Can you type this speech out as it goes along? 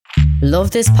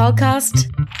Love this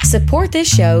podcast? Support this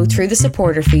show through the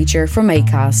supporter feature from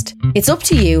Acast. It's up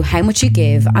to you how much you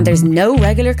give and there's no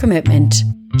regular commitment.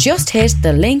 Just hit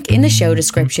the link in the show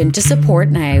description to support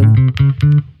now.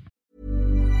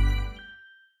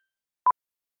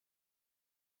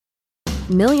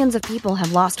 Millions of people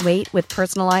have lost weight with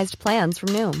personalized plans from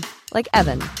Noom. Like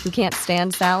Evan, who can't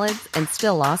stand salads and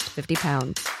still lost 50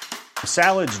 pounds.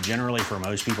 Salads generally for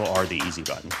most people are the easy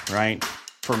button, right?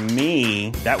 For me,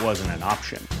 that wasn't an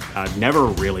option. I never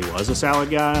really was a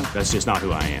salad guy. That's just not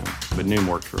who I am. But Noom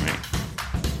worked for me.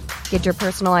 Get your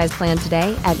personalized plan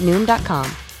today at Noom.com.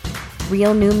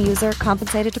 Real Noom user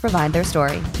compensated to provide their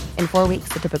story. In 4 weeks,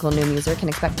 the typical Noom user can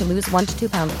expect to lose 1 to 2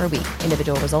 pounds per week.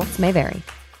 Individual results may vary.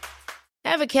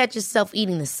 Ever catch yourself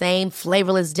eating the same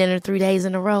flavorless dinner 3 days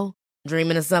in a row?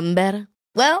 Dreaming of something better?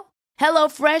 Well,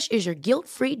 HelloFresh is your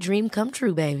guilt-free dream come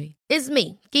true, baby. It's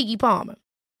me, Keke Palmer.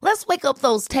 Let's wake up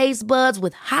those taste buds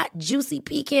with hot, juicy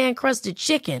pecan-crusted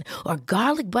chicken or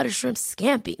garlic butter shrimp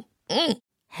scampi.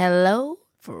 Hello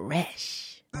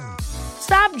Fresh.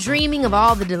 Stop dreaming of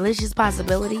all the delicious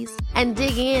possibilities and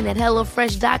dig in at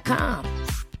HelloFresh.com.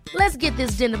 Let's get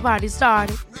this dinner party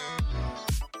started.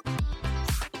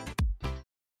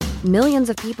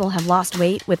 Millions of people have lost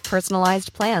weight with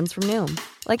personalized plans from Noom.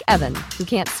 Like Evan, who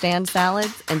can't stand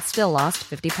salads and still lost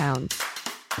 50 pounds.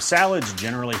 Salads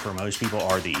generally for most people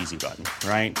are the easy button,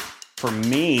 right? For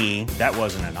me, that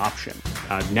wasn't an option.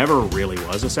 I never really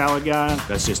was a salad guy.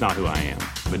 That's just not who I am.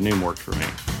 But Noom worked for me.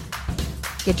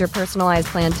 Get your personalized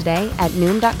plan today at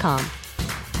Noom.com.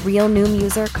 Real Noom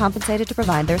user compensated to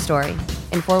provide their story.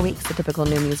 In 4 weeks, the typical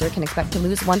Noom user can expect to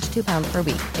lose 1 to 2 pounds per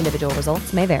week. Individual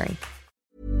results may vary.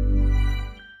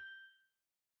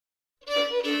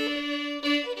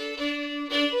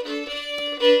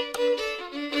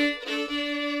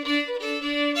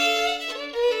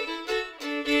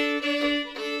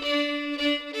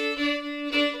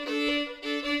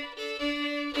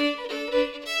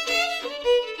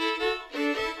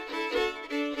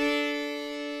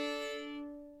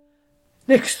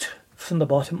 Next, from the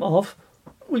bottom of,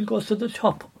 we'll go to the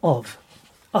top of,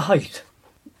 a height,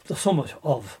 the summit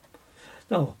of.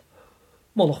 Now,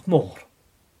 Mullaghmore.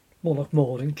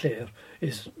 Mullaghmore in Clare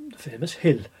is the famous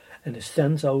hill, and it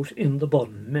stands out in the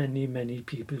Burren. Many, many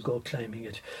people go climbing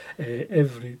it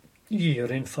every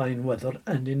year in fine weather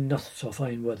and in not so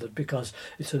fine weather, because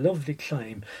it's a lovely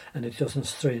climb and it doesn't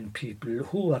strain people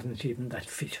who aren't even that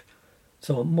fit.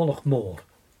 So Mullaghmore,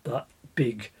 that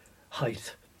big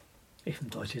height, even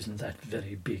though it isn't that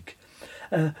very big.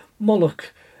 Mullagh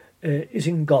is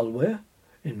in Galway,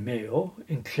 in Mayo,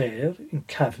 in Clare, in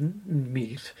Cavan, in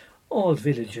Meath, all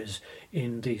villages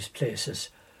in these places.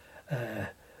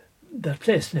 They're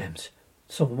place names,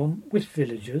 some of them with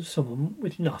villages, some of them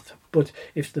with not. But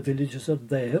if the villages are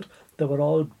there, they were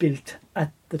all built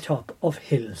at the top of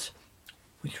hills,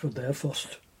 which were there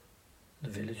first.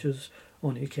 The villages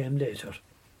only came later.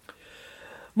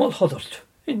 Mulhuddart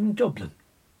in Dublin.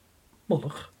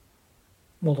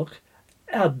 Mullagh,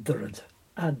 Adred.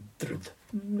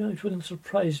 It wouldn't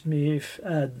surprise me if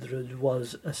Adred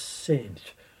was a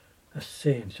saint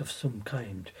of some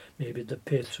kind, maybe the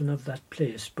patron of that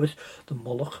place. But the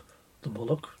Mullagh,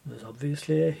 there's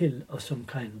obviously a hill of some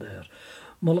kind there.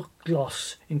 Mullagh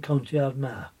Gloss in County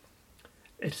Armagh.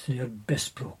 It's near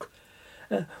Bessbrook.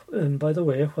 And by the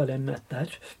way, while I'm at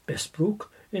that, Bessbrook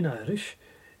in Irish,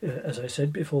 as I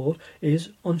said before,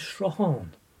 is Unstrahan.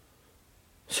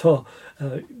 So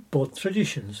both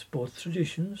traditions.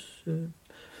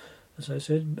 As I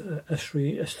said, a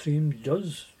stream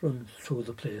does run through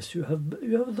the place. You have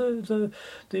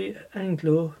the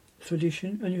Anglo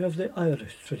tradition and you have the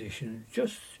Irish tradition,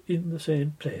 just in the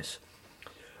same place,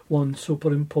 one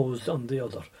superimposed on the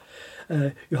other.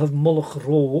 You have Mullagh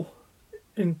Row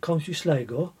in County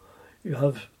Sligo. You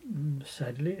have,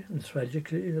 sadly and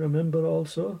tragically, remember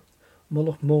also,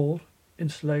 Mullaghmore in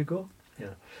Sligo.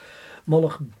 Yeah.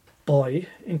 Mullagh Boy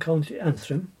in County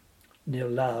Antrim, near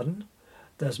Larne.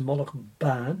 There's Mullagh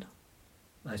Ban,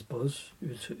 I suppose,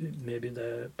 maybe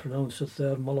they pronounce it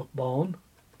there Mullagh Bawn,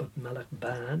 but Mullagh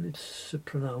Ban it's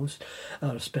pronounced,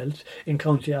 or spelt, in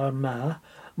County Armagh.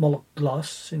 Mullagh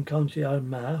Gloss in County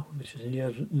Armagh, which is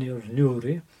near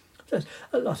Newry. There's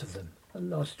a lot of them, a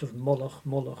lot of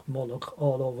Mullagh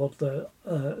all over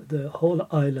the whole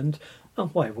island.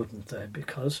 And why wouldn't they?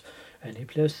 Because any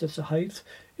place that's a height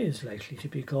is likely to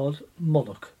be called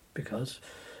Mullagh, because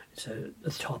it's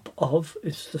the top of,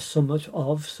 it's the summit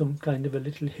of some kind of a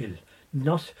little hill.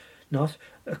 Not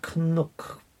a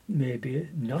knock, maybe,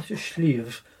 not a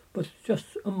sleeve, but just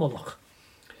a Mullagh.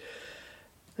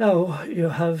 Now you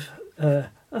have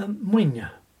Muine,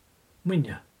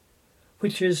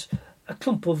 which is a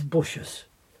clump of bushes,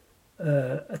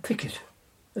 a thicket.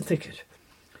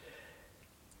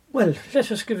 Well,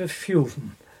 let us give a few of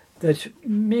them that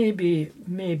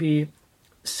maybe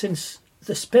since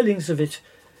the spellings of it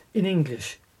in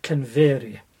English can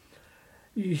vary,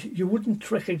 you wouldn't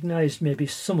recognise maybe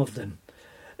some of them.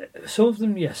 Some of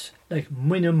them, yes, like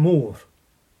Muinamore,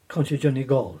 County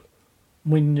Donegal.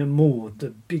 Muinamore, the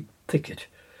big thicket.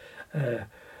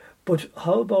 But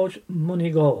how about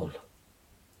Moneygall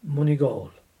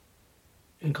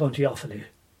in County Offaly?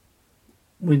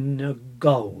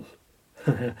 Muinagall.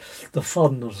 the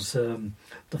foreigners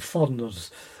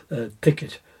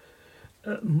thicket.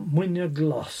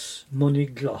 Moneygloss,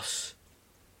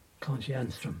 County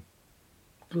Antrim.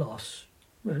 Gloss,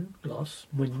 Muinagloss,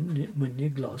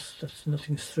 that's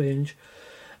nothing strange.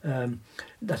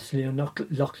 That's near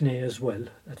Loch Ness as well,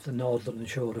 at the northern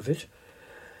shore of it.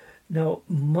 Now,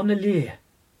 Monilea,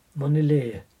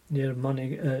 near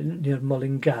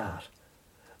Mullingar.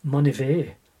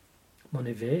 Monivea.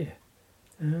 Muinavea.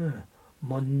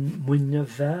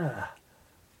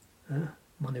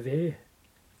 Monivea.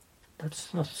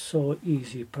 That's not so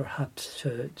easy, perhaps,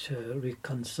 to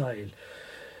reconcile.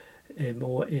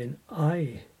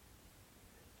 M-O-N-I.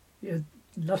 Yeah,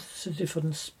 lots of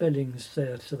different spellings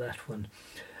there to that one.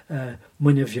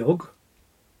 Muinaviog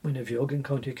in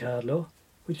County Carlow,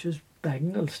 which is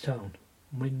Bagnallstown.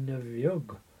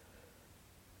 Muinaviog.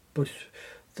 But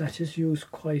that is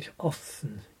used quite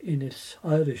often in its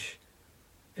Irish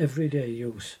everyday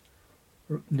use.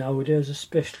 Nowadays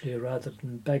especially, rather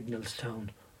than Bagnallstown,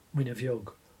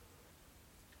 Muinaviog.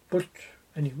 But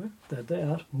anyway, there they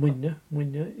are. Muine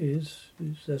is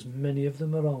there's many of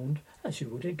them around, as you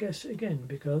would guess again,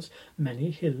 because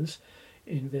many hills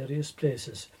in various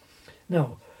places.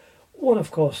 Now, one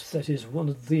of course that is one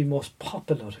of the most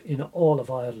popular in all of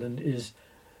Ireland is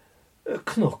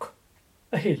Knock,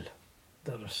 a hill.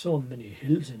 There are so many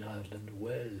hills in Ireland,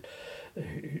 well,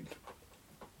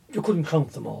 you couldn't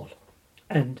count them all.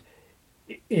 And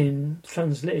in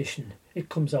translation it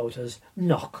comes out as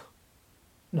Knock,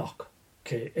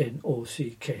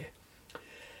 K-N-O-C-K.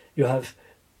 You have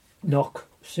Knock,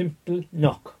 simple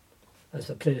Knock, as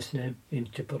a place name in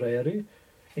Tipperary,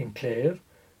 in Clare,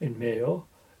 in Mayo,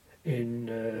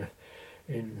 in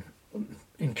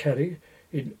Kerry.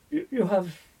 You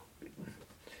have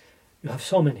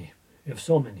so many. You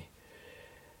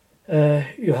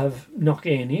have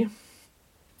Knockany.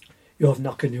 You have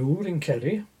Knockanure in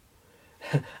Kerry,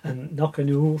 and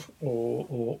Knockanure,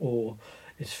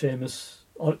 is famous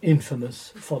or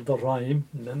infamous for the rhyme.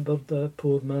 Remember the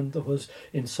poor man that was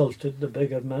insulted, the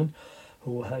beggar man,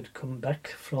 who had come back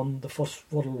from the First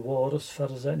World War, as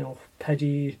far as I know,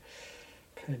 Paddy,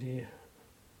 his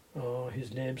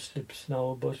name slips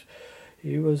now, but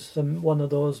he was one of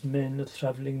those men, a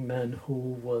travelling man, who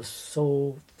was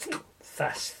so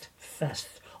fast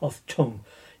of tongue,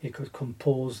 he could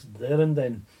compose there and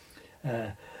then.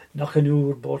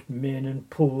 Knockanure both men and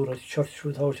poor, a church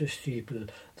without a steeple,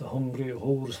 the hungry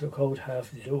whores look out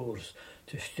half the doors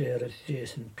to stare at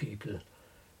decent people.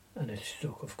 And it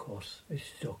stuck, of course, it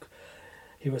stuck.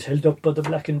 He was held up by the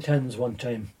Black and Tans one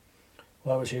time.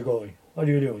 Where was he going? What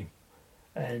are you doing?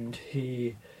 And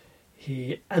he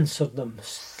answered them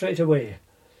straight away.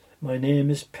 My name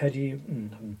is Paddy.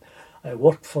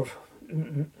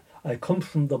 I come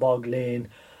from the Bog Lane.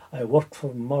 I work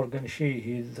for Morgan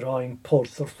Sheehy, drawing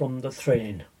porter from the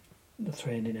train in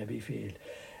Abbeyfield.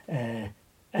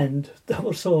 And they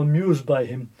were so amused by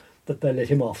him that they let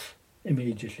him off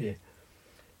immediately.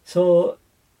 So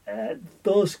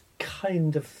those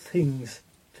kind of things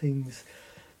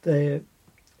they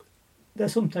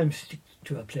sometimes stick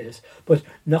to a place. But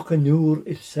Knockanure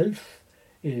itself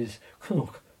is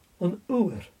Knock on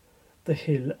Uer, the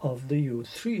hill of the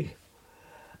U3.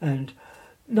 And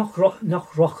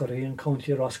Knockrockery in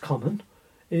County Roscommon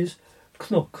is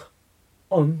Knock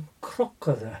on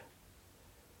Crockere.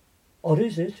 Or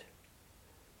is it?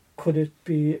 Could it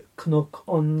be Knock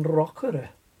on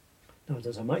Rockere? Now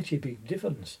there's a mighty big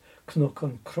difference. Knock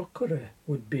on Crockere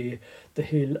would be the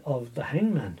hill of the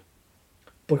hangman,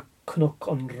 but Knock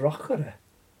on Rockere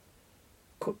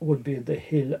would be the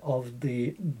hill of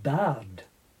the bard.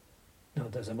 Now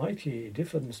there's a mighty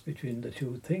difference between the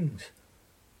two things.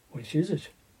 Which is it?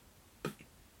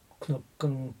 Knock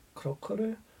on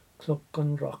Crockere, Knock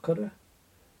on Rockere,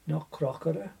 Knock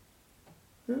Rockere.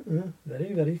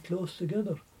 Very, very close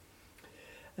together.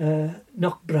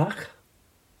 Knockbrack,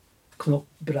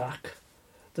 Knockbrack,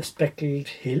 the speckled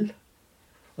hill.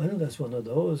 Well, there's one of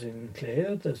those in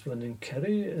Clare, there's one in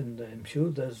Kerry, and I'm sure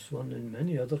there's one in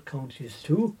many other counties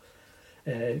too.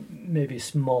 maybe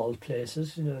small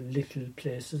places, little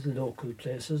places, local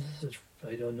places that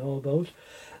I don't know about.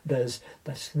 That's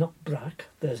Knockbrack,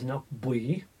 there's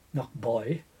Knockboy,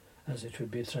 Knockboy, as it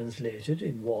would be translated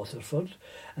in Waterford,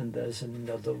 and there's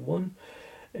another one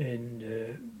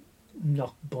in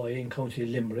Knockboy in County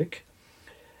Limerick,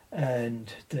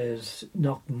 and there's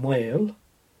Knockmoyle,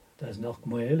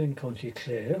 in County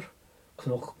Clare,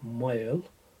 Knockmoyle,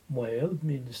 Moyle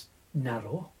means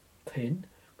narrow, thin,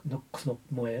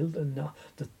 Knockmoyle,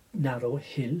 the narrow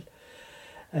hill,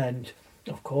 and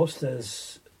of course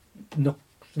there's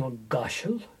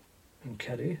Knocknagashel in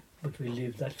Kerry, but we'll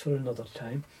leave that for another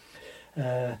time.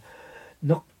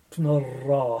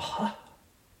 Knocknaraha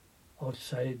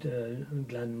outside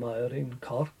Glanmire in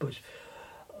Cork, but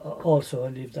also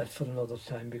I'll leave that for another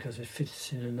time because it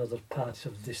fits in another part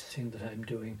of this thing that I'm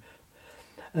doing.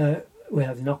 We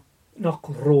have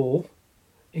Knockrow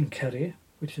in Kerry,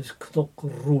 which is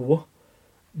Knockrow,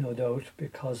 no doubt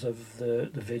because of the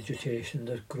vegetation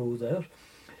that grew there.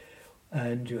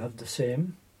 And you have the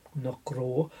same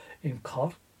Knockrow in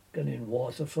Cork and in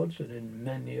Waterford and in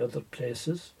many other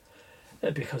places,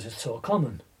 because it's so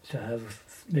common to have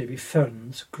maybe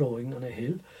ferns growing on a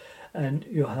hill. And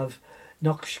you have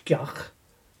Knockskach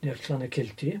near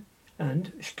Clonakilty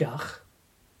and Skach.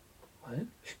 Well,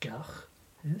 Skach,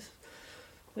 yes,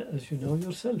 as you know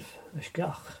yourself,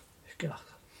 Skach.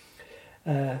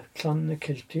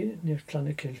 Clonakilty, near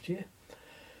Clonakilty.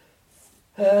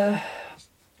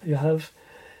 You have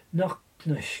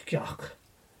Knocknashgach,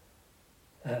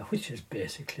 which is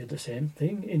basically the same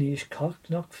thing in East Cork,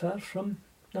 not far from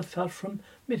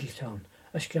Middletown,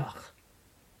 Ashgach.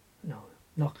 No,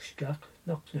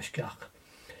 Knocknashgach.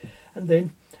 And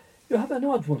then you have an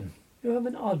odd one.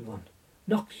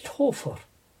 Knocktofer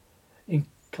in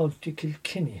County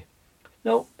Kilkenny.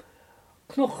 Now,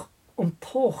 Knock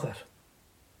Tocher.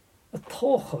 A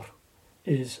tocher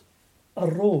is a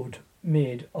road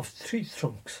made of tree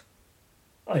trunks.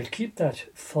 I'll keep that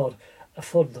for a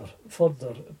further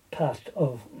part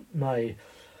of my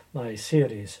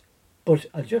series, but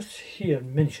I'll just here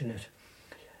mention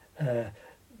it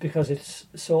because it's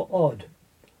so odd.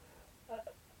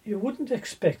 You wouldn't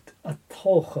expect a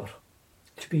tocher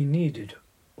to be needed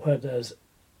where there's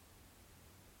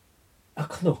a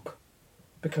knock,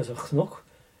 because a knock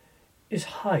is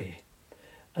high,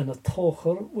 and a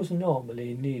tocher was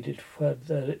normally needed where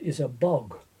there is a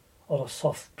bog or a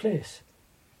soft place.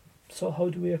 So how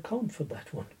do we account for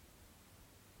that one?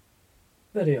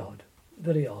 Very odd.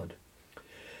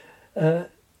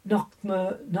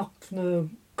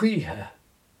 Knocknaguiha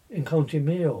in County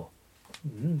Mayo.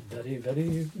 Very,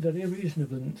 very, very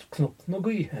reasonable.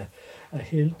 Knocknaguiha,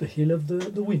 the hill of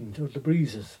the wind or the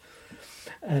breezes.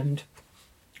 And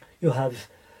you have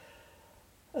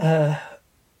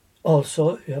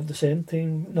also, you have the same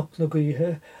thing,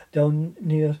 Knocknaguiha, down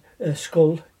near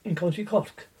Schull in County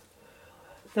Cork.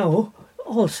 Now,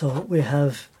 also we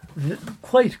have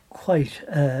quite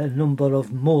a number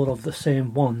of more of the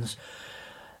same ones,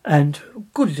 and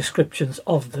good descriptions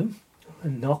of them.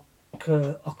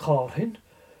 Knocknacarhin,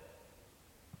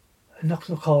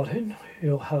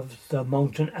 you have the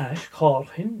mountain ash,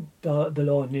 Carhin,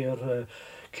 below near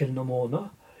Kilnamona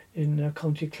in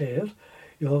County Clare.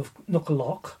 You have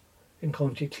Knockalock in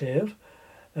County Clare.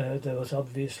 There was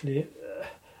obviously,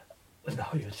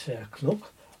 now you'd say a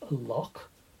knock, a lock.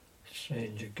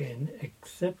 Strange again,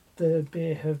 except there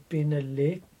may have been a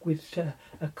lake with a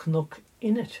knock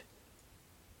in it.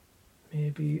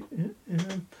 Maybe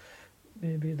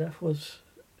that was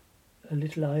a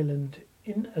little island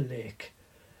in a lake.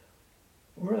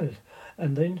 Right,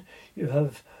 and then you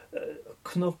have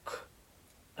knock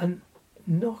and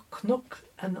knock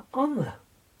and Anna.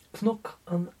 Knock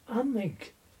and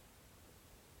Annig.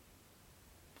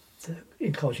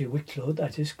 In County Wicklow,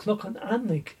 that is Knock and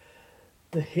Annig,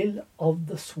 the hill of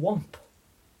the swamp.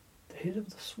 The hill of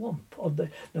the swamp.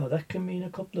 Now that can mean a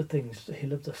couple of things. The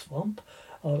hill of the swamp,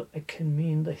 or it can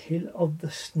mean the hill of the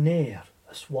snare.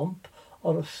 A swamp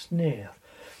or a snare.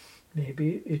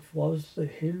 Maybe it was the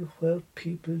hill where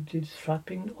people did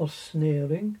trapping or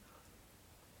snaring.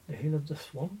 The hill of the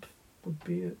swamp would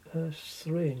be a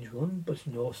strange one, but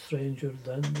no stranger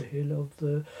than the hill of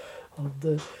the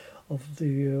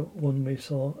one we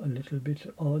saw a little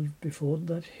bit odd before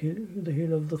that hill, the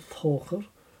hill of the Tocher.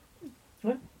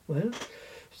 Well,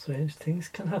 strange things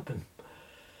can happen.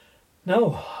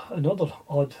 Now, another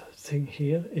odd thing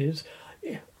here is,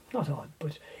 not odd,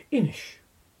 but Inish.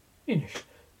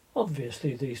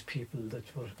 Obviously, these people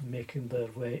that were making their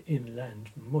way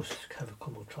inland must have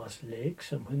come across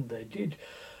lakes, and when they did,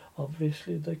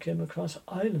 obviously they came across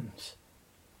islands.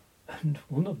 And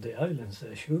one of the islands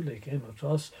they surely came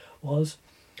across was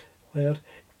where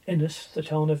Ennis, the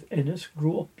town of Ennis,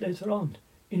 grew up later on,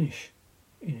 Inish,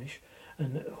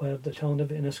 and where the town of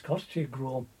Enniscorthy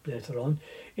grew up later on,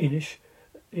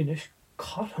 Inishcorthy,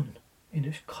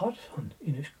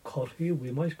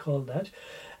 we might call that,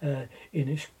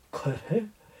 Inishcorthy,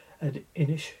 and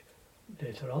Inish,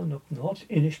 later on up north,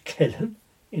 Inishkellen,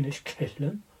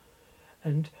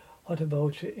 and what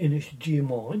about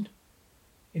Inishgemoin?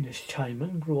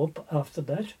 Inishchaiman grew up after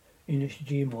that,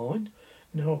 Inishgemoin.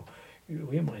 Now,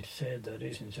 we might say there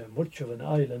isn't so much of an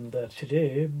island there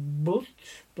today, but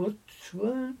well,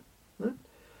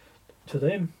 to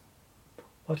them,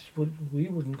 we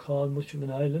wouldn't call much of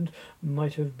an island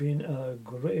might have been a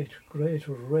great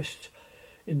rest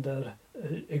in their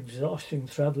exhausting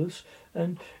travels,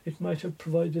 and it might have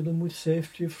provided them with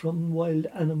safety from wild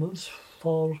animals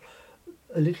for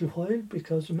a little while,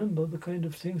 because remember the kind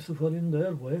of things that were in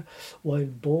there were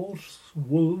wild boars,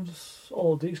 wolves,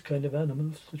 all these kind of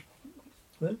animals that,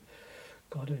 well,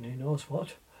 God only knows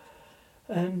what.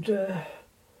 And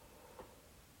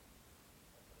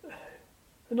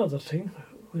another thing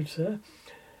we'll say,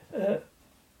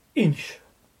 Inch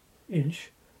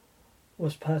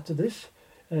was part of this.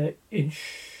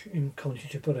 Inch in County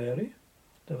Tipperary,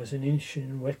 there was an Inch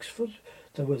in Wexford,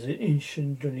 there was an Inch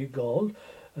in Donegal.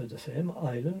 The same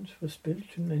island was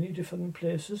built in many different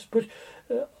places, but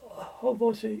how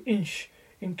about the Inch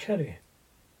in Kerry?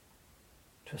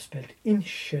 It was spelled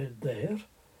Inch there,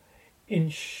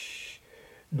 Inch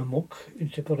Namuk in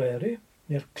Tipperary,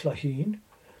 near Claheen.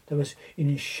 There was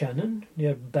Inishannon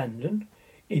near Bandon,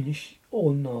 Inish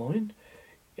O'Nine.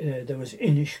 There was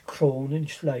Inish Crone in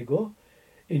Sligo,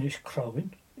 Inish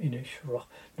Crowin, Inish Rock.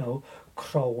 Now,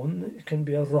 Crowan can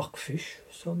be a rockfish,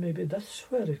 so maybe that's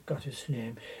where it got its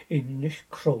name. Inish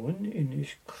Crowan,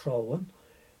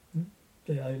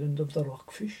 the island of the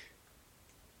rockfish.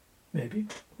 Maybe,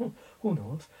 who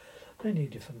knows? Many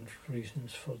different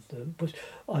reasons for them, but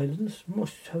islands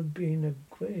must have been a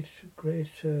great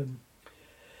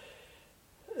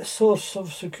source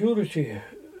of security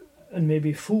and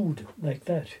maybe food like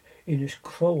that. Inish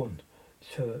Crowan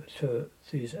to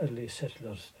these early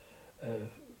settlers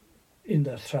in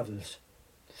their travels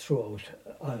throughout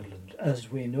Ireland,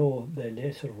 as we know they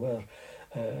later were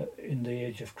in the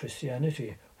age of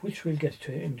Christianity, which we'll get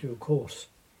to in due course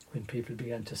when people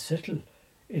began to settle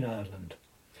in Ireland.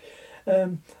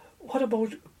 What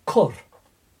about Cor?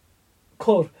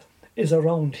 Cor is a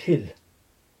round hill.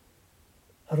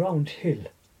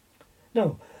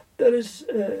 Now, there is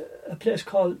a place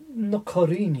called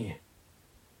Knockhorini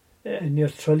near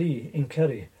Tralee in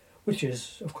Kerry, which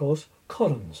is, of course,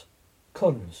 Corrans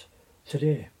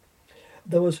today.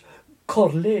 There was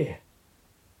Corlea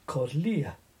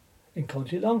in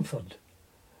County Longford,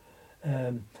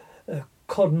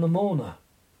 Cornamona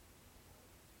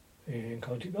in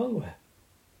County Galway.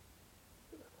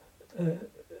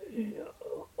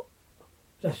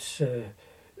 That's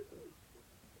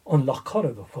on Loch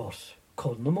Corrib, of course,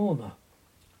 Cornamona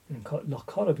in Loch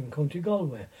Corrib in County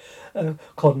Galway.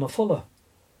 Cornafulla,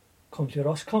 County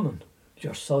Roscommon,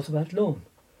 just south of Athlone.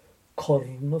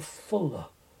 Cornafulla.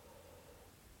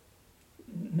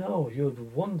 Now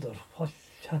you'd wonder what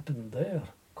happened there.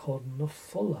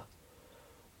 Cornafulla.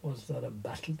 Was there a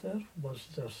battle there? Was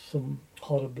there some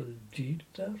horrible deed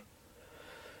there?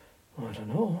 I don't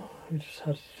know. We just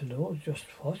had to know just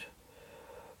what.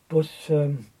 But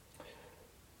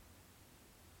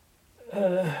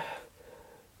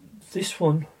this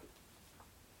one,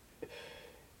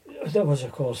 there was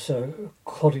of course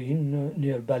Corrine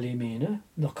near Ballymena,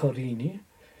 Knockhorini.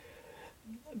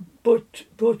 But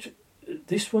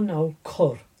this one now,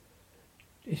 Cor,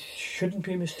 it shouldn't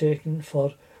be mistaken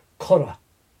for Corra.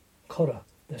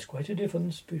 There's quite a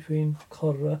difference between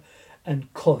Corra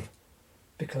and Cor,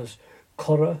 because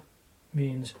Corra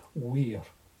means weir,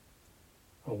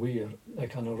 a weir,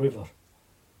 like on a river.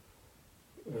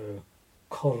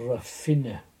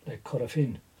 Corrafine, like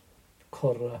Corrafin.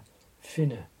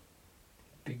 Corrafine.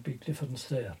 Big difference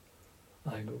there.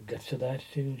 I will get to that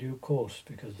in due course,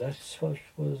 because that's what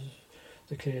was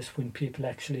the case when people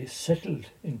actually settled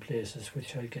in places,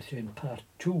 which I'll get to in part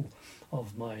 2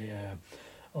 of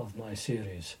my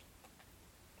series.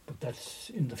 But that's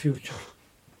in the future.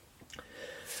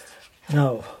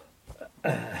 Now,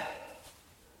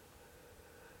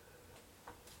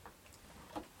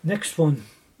 next one,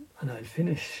 and I'll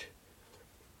finish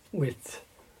with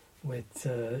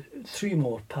 3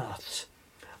 more parts.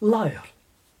 Lyre.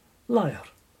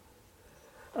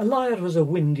 A lyre was a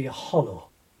windy hollow,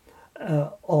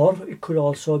 or it could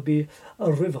also be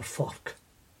a river fork.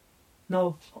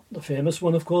 Now, the famous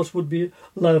one, of course, would be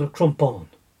Lyra Crumpon,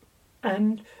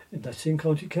 and that's in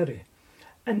County Kerry.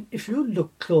 And if you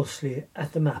look closely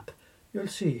at the map, you'll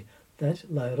see that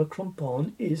Lyra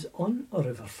Crumpon is on a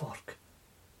river fork.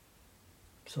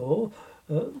 So,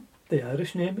 the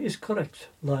Irish name is correct,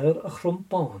 Lyra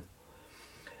Crumpon.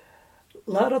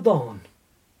 Lyra Dawn,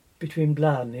 between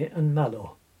Blarney and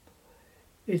Mallow.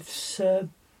 It's a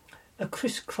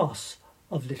crisscross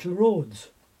of little roads.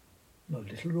 Well,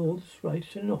 little roads,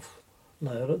 right enough.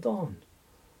 Lyra Dawn.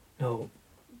 Now,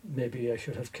 maybe I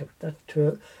should have kept that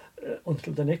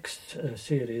until the next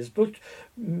series, but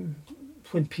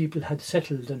when people had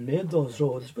settled and made those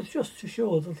roads, but just to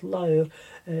show that Lyre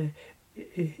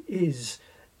is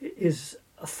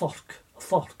a fork.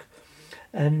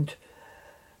 And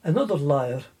another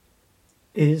Lyre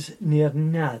is near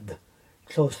Nad,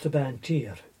 close to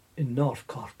Banteer in North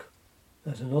Cork.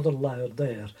 There's another Lyre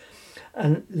there.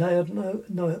 And Lyre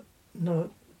na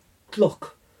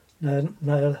Gluck, Lyre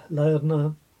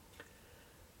na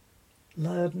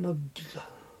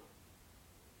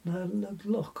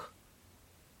Gluck.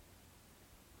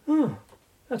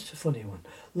 That's a funny one.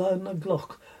 Lyre na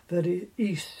Gluck, very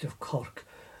east of Cork,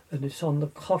 and it's on the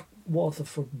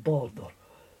Cork-Waterford border.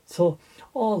 So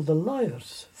all the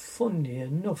Lyres, funny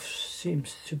enough,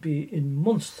 seems to be in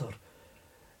Munster,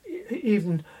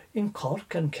 even in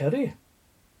Cork and Kerry.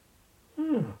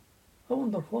 I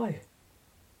wonder why.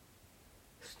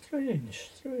 Strange.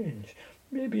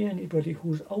 Maybe anybody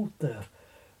who's out there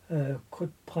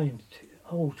could point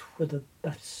out whether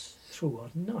that's true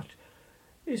or not.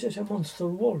 Is it a Munster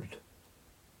word?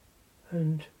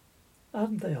 And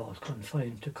aren't they all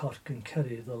confined to Cork and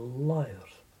Kerry, the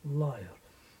Lyre,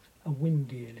 a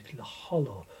windy little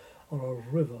hollow, or a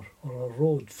river, or a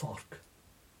road fork?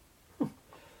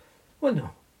 Well,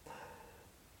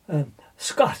 no.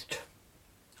 Scart,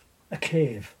 a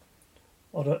cave,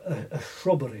 or a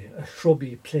shrubbery, a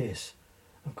shrubby place.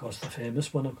 Of course, the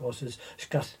famous one, of course, is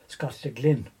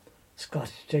Scarteglen,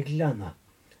 Scarteglana,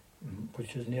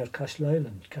 which is near Cashel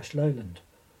Island.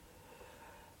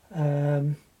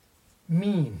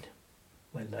 Mean,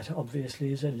 well, that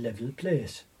obviously is a level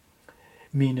place.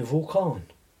 Mean of O'Con,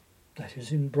 that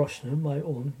is in Brusna, my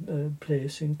own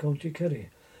place in County Kerry.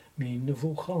 Mean of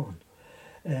O'Con.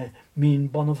 Mean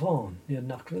Bonavon, near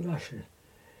Knocklagashel.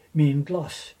 Mean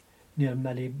Gloss, near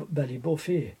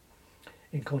Ballybofey,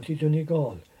 in County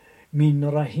Donegal. Mean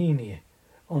Raheny,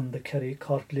 on the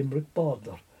Kerry-Cork-Limerick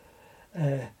border.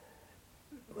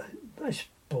 I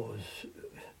suppose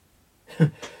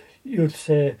you'd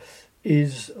say,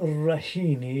 is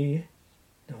Raheny,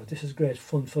 now this is great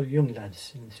fun for young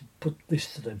lads, and to put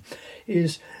this to them,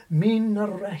 is Mean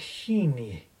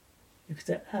Raheny. You could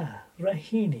say,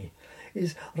 Raheny.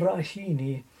 Is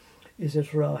Raheny, is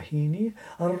it Raheny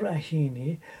or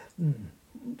Raheny?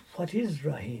 What is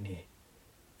Raheny?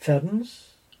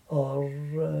 Ferns or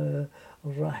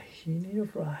Raheny?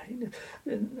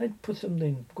 I'd put them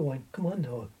then going, come on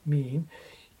now, Mean,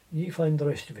 you find the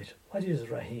rest of it. What is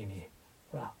Raheny?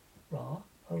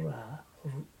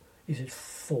 Is it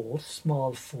forts,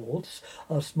 small forts,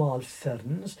 or small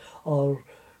ferns, or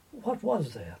what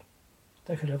was there?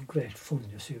 They could have great fun,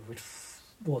 you see, with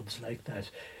words like that,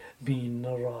 Mean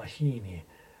Raheny.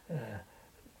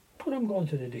 Put them going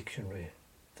to the dictionary.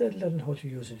 They'd learn how to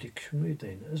use a dictionary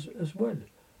then as well.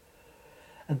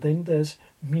 And then there's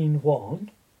Mean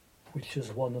Wan, which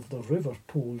is one of the river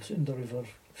pools in the River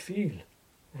Feel,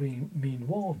 Mean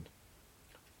Wan.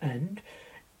 And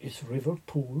its river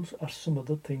pools are some of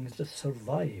the things that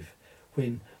survive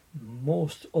when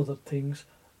most other things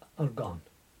are gone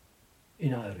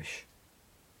in Irish.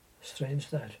 Strange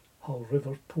that, how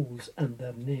river pools and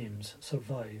their names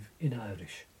survive in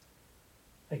Irish.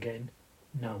 Again,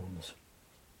 nouns,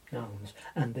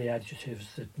 and the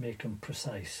adjectives that make them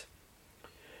precise,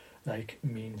 like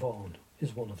Mean Vaughan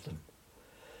is one of them.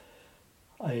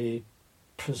 I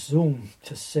presume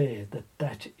to say that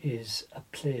that is a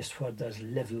place where there's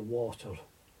level water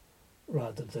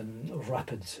rather than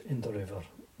rapids in the river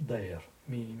there,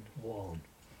 Mean Vaughan.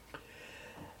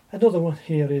 Another one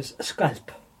here is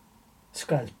Scalp,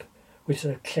 which is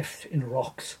a cleft in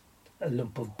rocks, a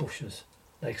lump of bushes,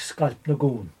 like Scalp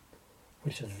Lagoon,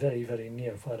 which is very, very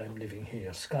near where I'm living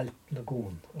here, Scalp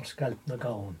Lagoon, or Scalp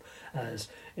Nagaon, as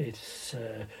it's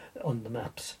on the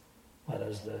maps,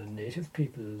 whereas the native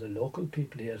people, the local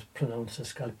people here, pronounce a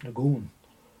Scalp Lagoon,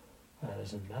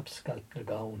 whereas in maps, Scalp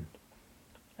Nagaon.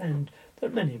 And there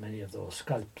are many, many of those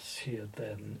scalps here,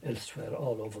 there and elsewhere,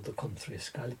 all over the country,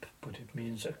 scalp, but it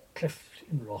means a cleft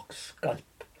in rock,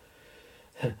 scalp,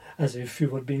 as if you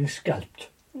were being scalped.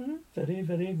 Very,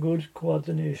 very good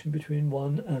coordination between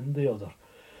one and the other.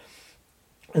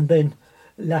 And then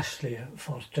lastly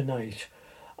for tonight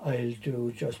I'll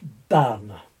do just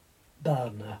Barna,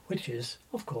 which is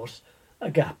of course a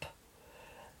gap.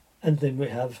 And then we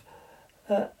have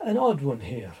an odd one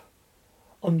here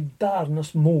on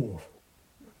Barnas Moor,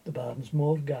 the Barnas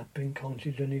Moor Gap in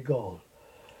County Donegal.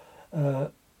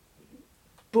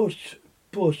 But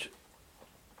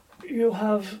you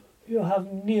have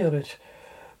near it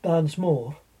Barnas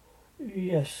Moor,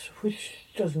 yes, which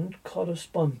doesn't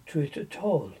correspond to it at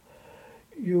all.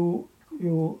 You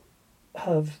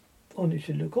have only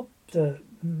to look up the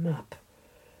map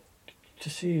to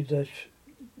see that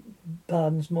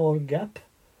Barnas Moor Gap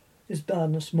is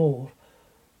Barnas Moor,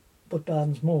 but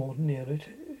Barnas Moor near it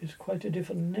is quite a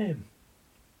different name.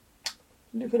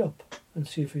 Look it up and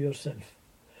see for yourself.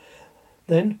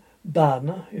 Then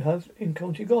Barna you have in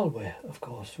County Galway, of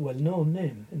course, well-known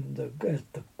name in the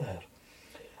Gaeltacht there,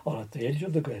 or at the edge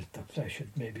of the Gaeltacht, I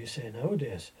should maybe say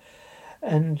nowadays.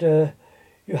 And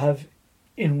you have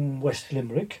in West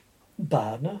Limerick,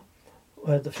 Barna,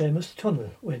 where the famous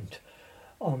tunnel went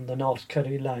on the North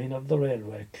Kerry line of the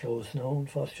railway, closed now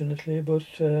unfortunately, but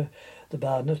the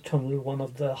Barna Tunnel, one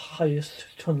of the highest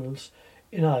tunnels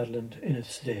in Ireland in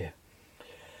its day.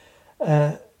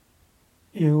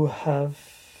 You have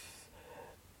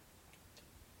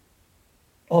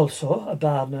also a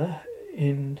Barna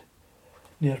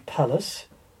near Palace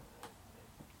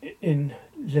in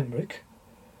Limerick.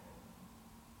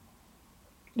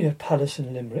 Near Palace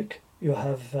in Limerick, you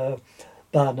have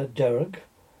Barna Derrig.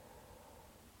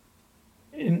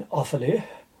 In Offaly,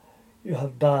 you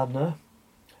have Barna.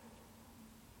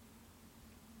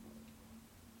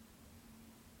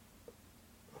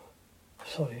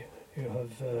 You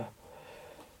have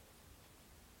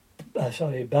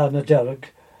Barna Derrig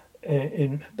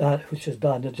which is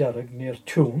Barna Derrig near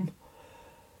Tuam.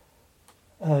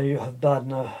 You have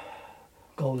Barna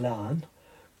Golan,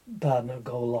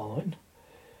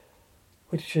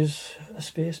 which is a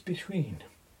space between.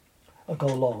 A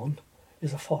Golan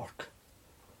is a fork.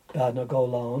 Barna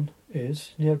Golan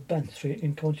is near Bantry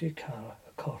in County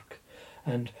Cork,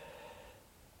 and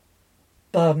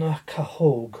Barna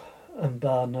Cahogue and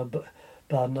Barna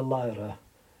Lyra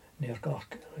near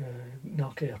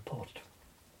Knock Airport.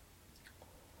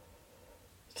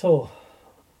 So,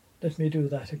 let me do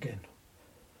that again.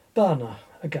 Barna,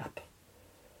 a gap.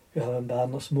 You have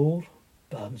Barnas Moor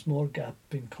Gap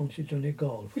in County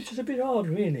Donegal, which is a bit odd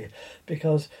really,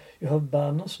 because you have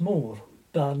Barnas Moor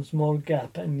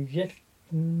Gap, and yet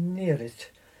near it,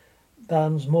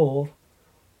 Barnas Moor,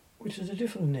 which is a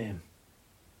different name.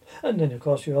 And then of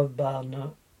course you have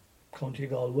Barna, County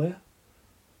Galway,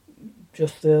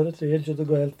 just there at the edge of the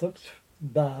Gaeltacht,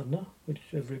 Barna, which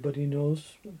everybody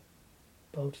knows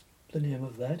about the name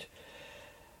of that.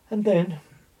 And then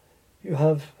you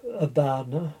have a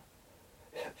Barna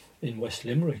in West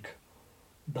Limerick,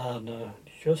 Barna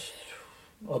just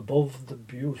above the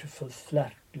beautiful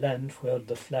flat land where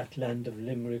the flat land of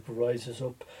Limerick rises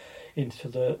up into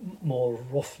the more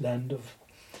rough land of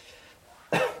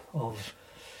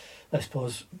I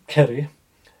suppose Kerry,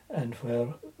 and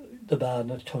where the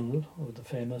Barna Tunnel, or the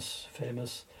famous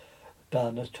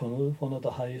Barna Tunnel, one of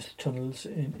the highest tunnels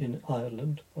in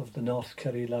Ireland of the North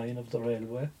Kerry line of the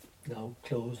railway, now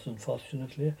closed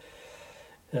unfortunately,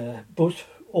 but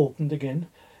opened again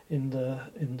in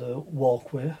the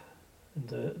walkway, in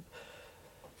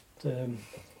the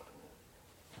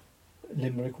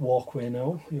Limerick walkway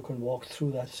now. You can walk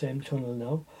through that same tunnel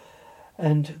now.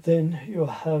 And then you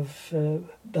have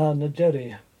Barna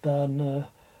Derry, Barna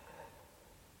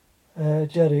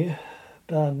Yarrag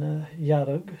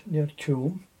near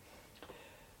Tuam.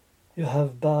 You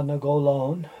have Barna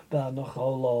Golan,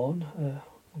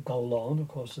 Golan, of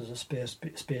course, there's a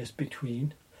space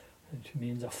between, which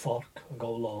means a fork, a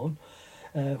Golan,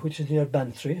 which is near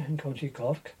Bantry in County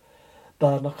Cork.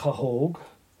 Barna Cahogue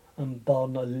and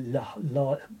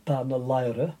Barna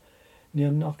Lyra near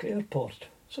Knock Airport.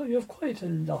 So you have quite a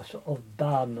lot of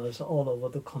Barnas all over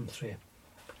the country.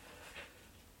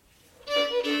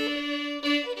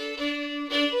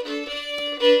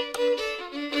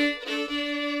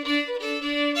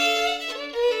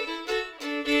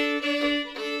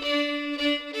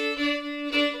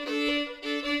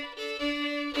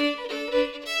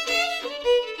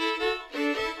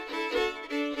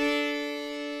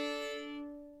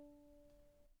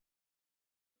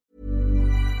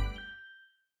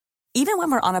 Even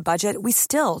when we're on a budget, we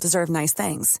still deserve nice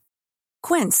things.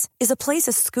 Quince is a place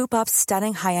to scoop up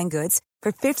stunning high-end goods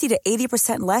for 50 to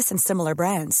 80% less than similar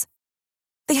brands.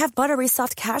 They have buttery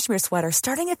soft cashmere sweaters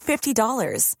starting at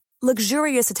 $50,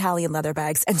 luxurious Italian leather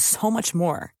bags, and so much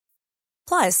more.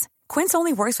 Plus, Quince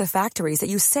only works with factories that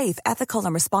use safe, ethical,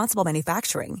 and responsible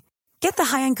manufacturing. Get the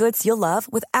high-end goods you'll love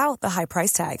without the high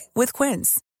price tag with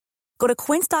Quince. Go to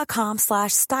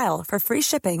quince.com/style for free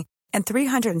shipping and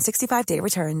 365-day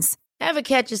returns. Ever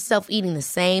catch yourself eating the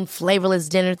same flavorless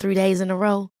dinner 3 days in a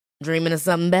row? Dreaming of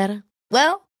something better?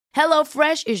 Well,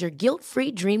 HelloFresh is your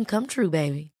guilt-free dream come true,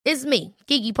 baby. It's me,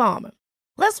 Keke Palmer.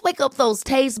 Let's wake up those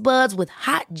taste buds with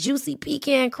hot, juicy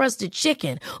pecan-crusted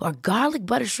chicken or garlic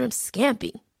butter shrimp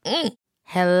scampi.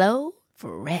 Hello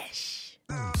Fresh.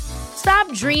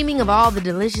 Stop dreaming of all the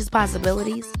delicious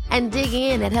possibilities and dig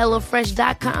in at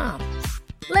HelloFresh.com.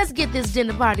 Let's get this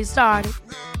dinner party started.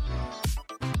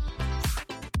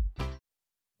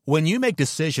 When you make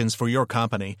decisions for your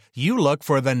company, you look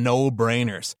for the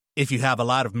no-brainers. If you have a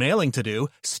lot of mailing to do,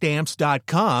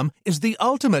 Stamps.com is the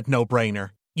ultimate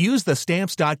no-brainer. Use the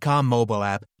Stamps.com mobile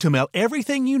app to mail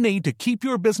everything you need to keep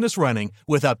your business running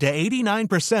with up to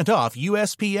 89% off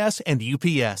USPS and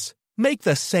UPS. Make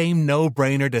the same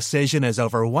no-brainer decision as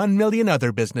over 1 million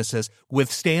other businesses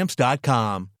with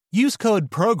Stamps.com. Use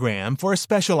code PROGRAM for a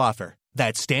special offer.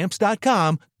 That's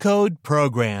Stamps.com, code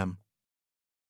PROGRAM.